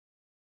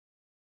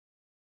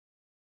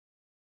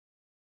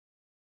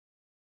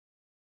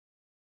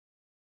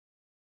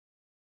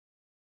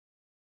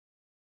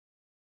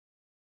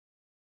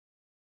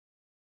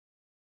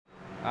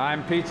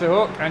I'm Peter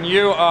Hook, and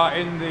you are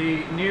in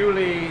the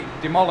newly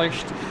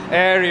demolished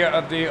area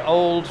of the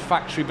old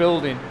factory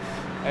building.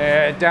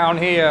 Down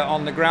here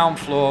on the ground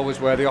floor was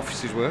where the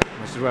offices were.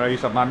 This is where I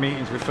used to have my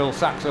meetings with Phil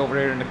Sachs over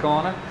here in the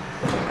corner.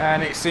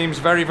 And it seems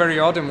very, very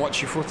odd, and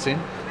watch your foot in.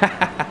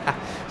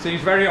 Seems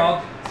very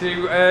odd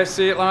to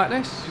see it like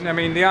this. I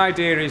mean, the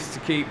idea is to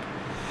keep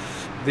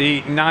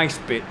the nice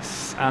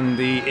bits and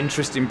the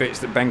interesting bits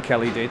that Ben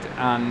Kelly did,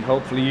 and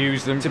hopefully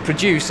use them to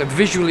produce a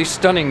visually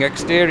stunning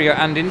exterior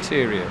and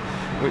interior,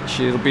 which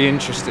will be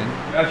interesting.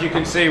 As you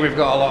can see, we've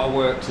got a lot of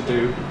work to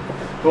do,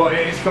 but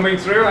it is coming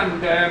through,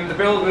 and the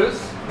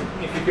builders,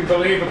 if you can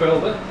believe a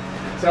builder,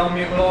 tell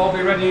me it will all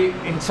be ready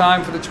in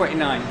time for the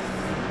 29th.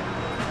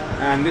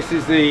 And this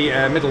is the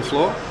middle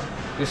floor.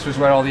 This was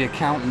where all the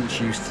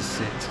accountants used to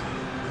sit.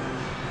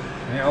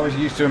 And it always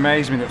used to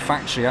amaze me that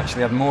factory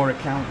actually had more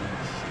accountants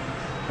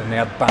than they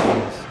had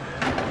bands,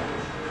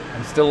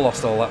 and still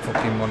lost all that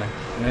fucking money.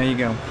 And there you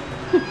go.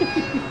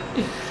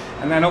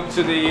 And then up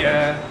to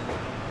the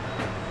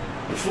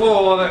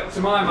floor that, to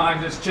my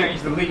mind, has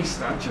changed the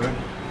least actually.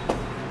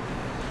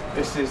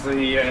 This is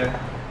the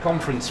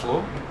conference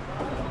floor.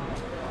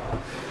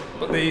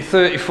 But the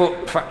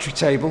 30-foot factory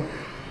table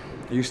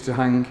used to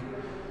hang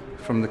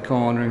from the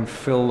corner and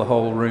fill the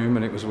whole room,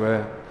 and it was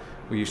where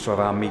we used to have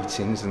our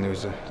meetings, and there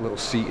was a little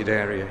seated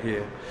area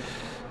here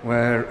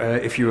where,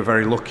 if you were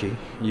very lucky,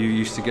 you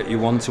used to get your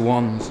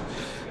one-to-ones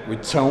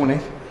with Tony.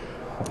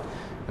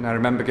 And I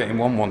remember getting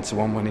one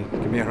one-to-one when he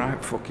gave me a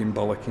right fucking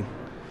bollocking.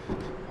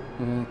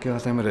 Oh,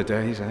 God, them are the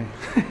days, eh?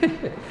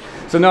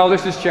 So no,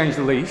 this has changed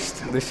the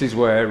least. This is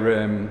where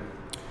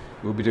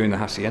we'll be doing the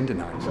Hacienda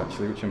nights,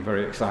 actually, which I'm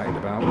very excited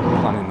about.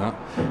 We're planning that.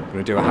 We're going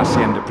to do a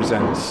Hacienda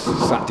Presents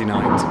Saturday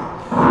night.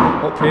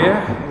 Up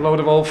here, a load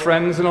of old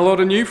friends and a load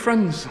of new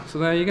friends. So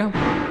there you go.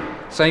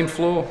 Same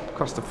floor,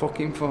 cost a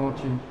fucking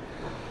fortune.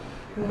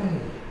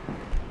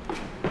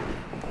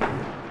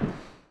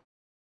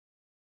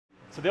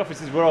 So the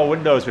offices were all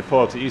windows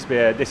before, because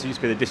this used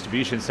to be the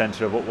distribution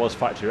centre of what was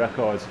Factory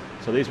Records.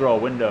 So these were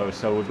all windows,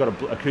 so we've got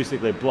to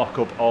acoustically block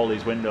up all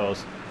these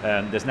windows.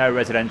 There's now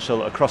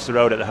residential across the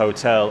road at the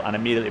hotel, and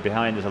immediately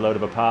behind there's a load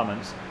of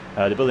apartments.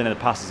 The building in the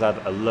past has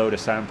had a load of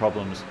sound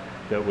problems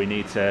that we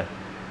need to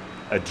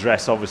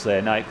address. Obviously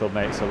a nightclub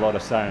makes a lot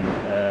of sound,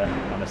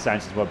 and the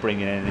sound system we're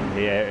bringing in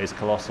here is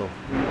colossal.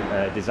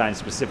 Designed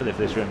specifically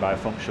for this room by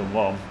Function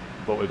 1,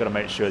 but we've got to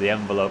make sure the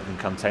envelope can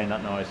contain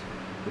that noise.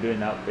 We're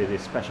doing that with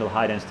these special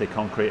high density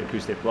concrete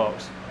acoustic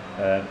blocks,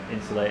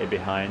 insulated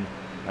behind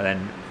and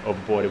then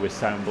overboarded with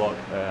sound block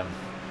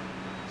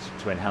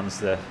to enhance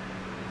the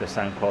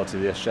sound quality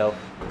of the shell.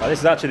 This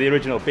is actually the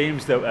original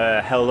beams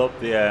that held up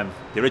the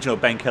original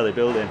Ben Kelly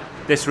building.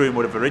 This room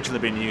would have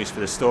originally been used for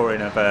the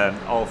storing of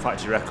all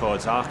Factory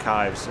Records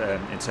archives,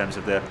 in terms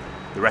of the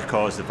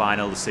records, the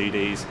vinyl, the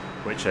CDs,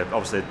 which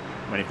obviously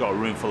when you've got a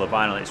room full of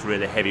vinyl, it's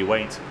really heavy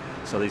weight.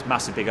 So these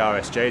massive big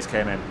RSJs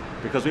came in.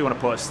 Because we want to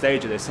put a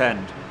stage at this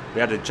end, we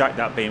had to jack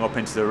that beam up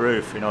into the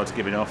roof in order to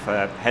give enough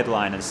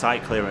headline and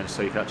sight clearance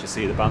so you could actually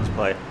see the bands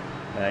play.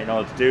 In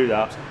order to do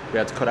that, we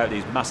had to cut out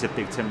these massive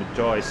big timbered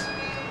joists,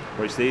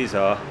 which these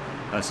are,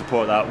 and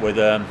support that with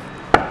a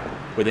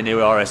new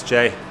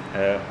RSJ.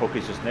 Hook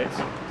is just nicked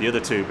the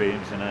other two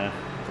beams, and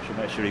we should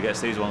make sure he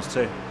gets these ones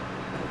too.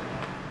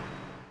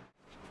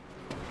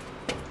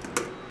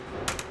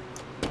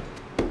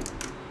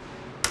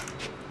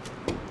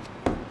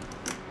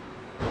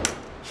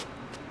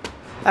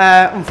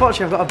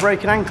 Unfortunately, I've got a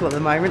broken ankle at the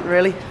moment,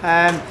 really,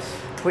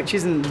 which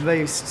isn't the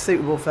most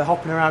suitable for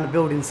hopping around a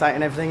building site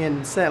and everything.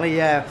 And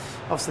certainly,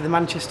 obviously, the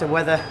Manchester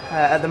weather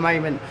at the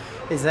moment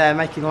is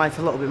making life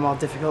a little bit more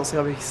difficult. So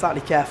I'll be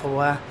slightly careful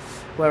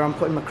where I'm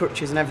putting my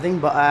crutches and everything.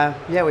 But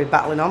yeah, we're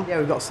battling on. Yeah,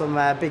 we've got some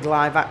big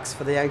live acts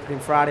for the opening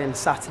Friday and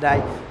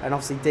Saturday, and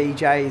obviously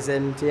DJs,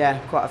 and yeah,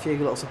 quite a few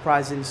little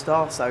surprises in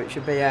store. So it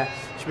should be a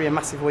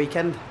massive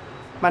weekend.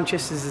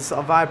 Manchester's a sort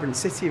of vibrant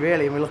city,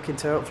 really, and we're looking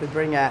to hopefully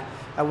bring a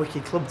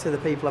wicked club to the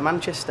people of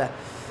Manchester.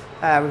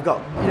 We've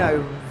got, you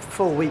know,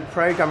 full week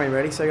programming,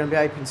 really, so we're going to be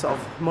open sort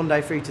of Monday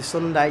through to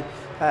Sunday,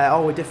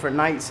 all with different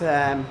nights,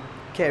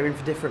 catering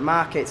for different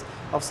markets.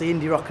 Obviously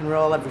indie rock and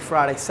roll every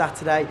Friday,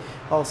 Saturday,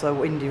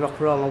 also indie rock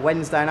and roll on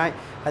Wednesday night,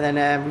 and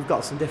then we've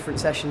got some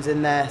different sessions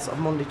in there, sort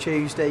of Monday,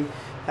 Tuesday,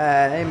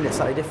 aiming at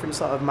slightly different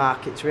sort of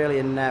markets, really,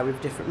 and with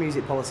different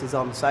music policies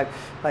on. So,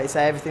 like I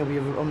say, everything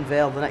will be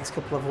unveiled the next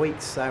couple of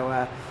weeks.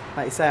 So,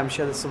 like you say, I'm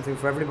sure there's something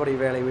for everybody,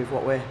 really, with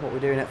what we're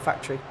doing at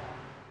Factory.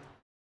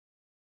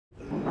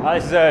 Hi,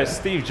 this is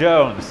Steve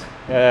Jones.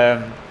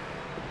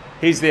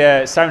 He's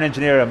the sound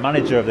engineer and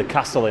manager of the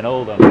Castle in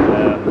Oldham.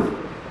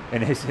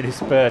 In his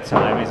spare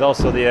time, he's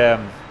also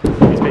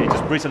he's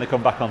just recently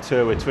come back on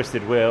tour with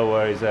Twisted Wheel,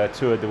 where he's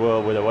toured the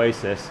world with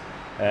Oasis,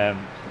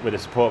 with the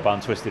support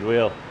band Twisted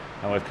Wheel,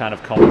 and we've kind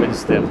of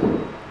convinced him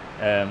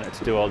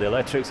to do all the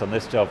electrics on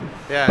this job.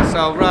 Yeah,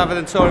 so rather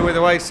than touring with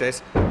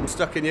Oasis, I'm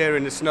stuck in here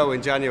in the snow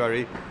in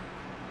January,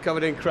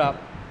 covered in crap,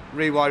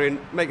 rewiring,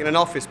 making an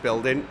office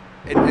building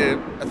into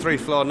a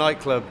 3-floor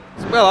nightclub.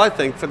 Well, I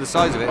think for the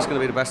size of it, it's going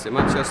to be the best in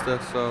Manchester.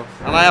 So,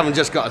 and I haven't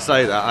just got to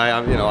say that. I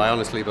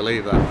honestly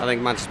believe that. I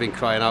think Manchester's been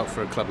crying out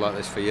for a club like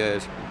this for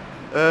years.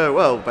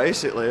 Well,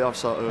 basically, I've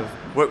sort of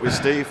worked with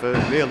Steve for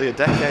nearly a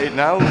decade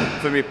now.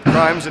 For me,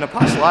 crimes in a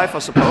past life, I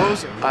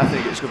suppose. I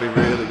think it's going to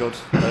be really good.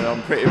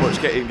 I'm pretty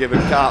much getting given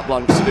carte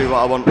blanche to do what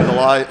I want with the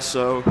lights,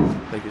 so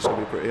I think it's going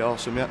to be pretty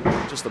awesome,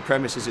 yeah. Just the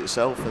premises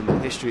itself and the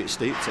history it's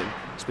steeped in.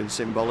 It's been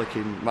symbolic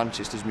in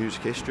Manchester's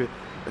music history.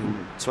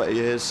 And 20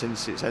 years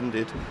since it's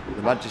ended,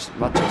 the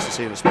Manchester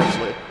scene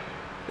especially,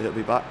 it'll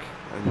be back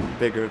and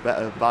bigger,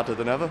 better, badder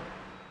than ever.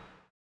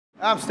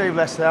 I'm Steve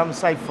Lester, I'm the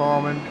site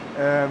foreman.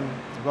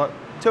 We've got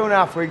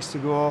 2.5 weeks to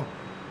go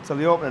till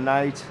the opening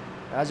night.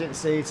 As you can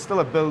see, it's still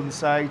a building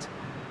site,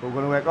 but we're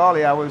going to work all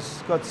the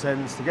hours, God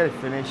sends, to get it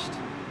finished.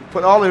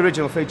 Put all the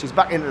original features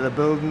back into the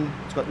building.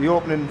 It's got the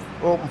open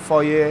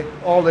foyer.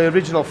 All the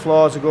original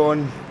floors are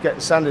going, getting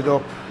sanded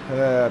up,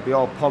 be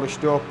all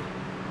polished up.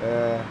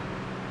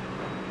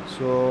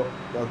 So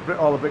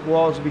all the brick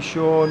walls will be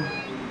shown.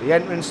 The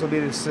entrance will be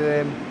the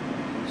same.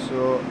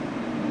 So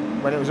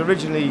when it was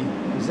originally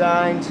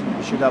designed,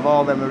 we should have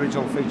all them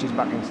original features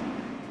back in.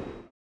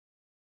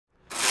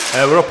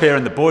 We're up here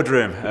in the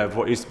boardroom of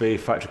what used to be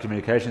Factory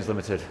Communications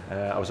Limited.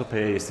 I was up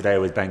here yesterday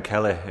with Ben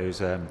Kelly,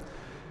 who's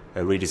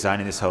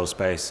redesigning this whole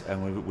space,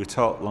 and we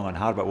talked long and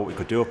hard about what we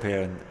could do up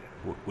here, and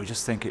we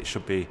just think it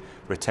should be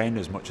retained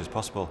as much as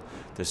possible.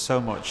 There's so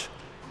much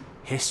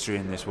history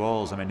in these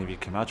walls. I mean, if you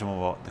can imagine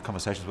what the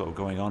conversations that were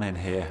going on in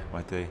here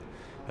with the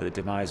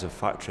demise of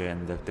Factory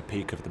and the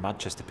peak of the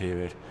Manchester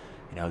period,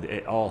 you know,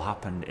 it all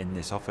happened in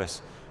this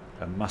office.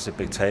 A massive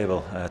big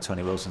table,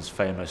 Tony Wilson's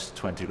famous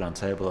 20 grand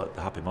table at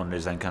the Happy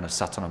Mondays, then kind of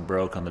sat on and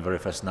broke on the very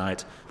first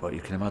night. But you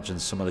can imagine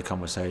some of the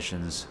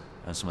conversations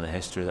and some of the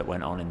history that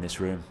went on in this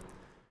room.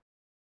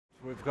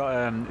 We've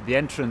got the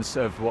entrance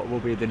of what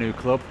will be the new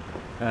club.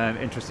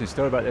 Interesting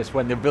story about this.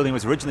 When the building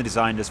was originally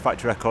designed as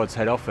Factory Records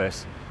head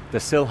office, the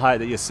sill height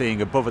that you're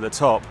seeing above at the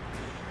top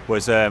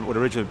was would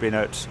originally have been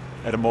at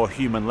a more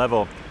human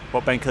level.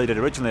 What Ben Kelly did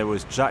originally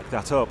was jack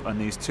that up, and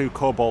these 2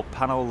 cobalt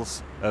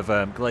panels of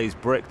glazed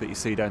brick that you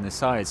see down the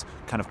sides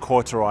kind of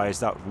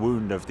cauterised that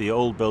wound of the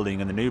old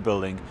building and the new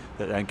building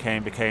that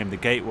then became the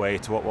gateway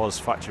to what was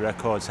Factory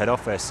Records head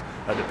office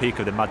at the peak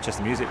of the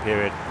Manchester music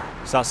period.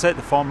 So that's it,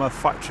 the former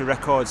Factory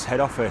Records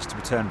head office to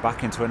be turned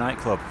back into a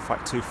nightclub.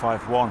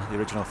 FAC251, the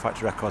original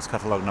Factory Records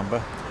catalogue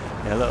number.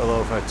 In a little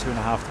over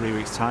 2.5, 3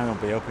 weeks time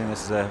we'll be opening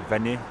this as a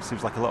venue.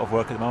 Seems like a lot of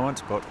work at the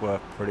moment, but we're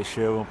pretty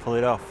sure we'll pull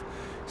it off.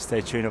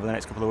 Stay tuned over the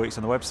next couple of weeks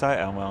on the website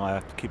and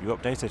we'll keep you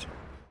updated.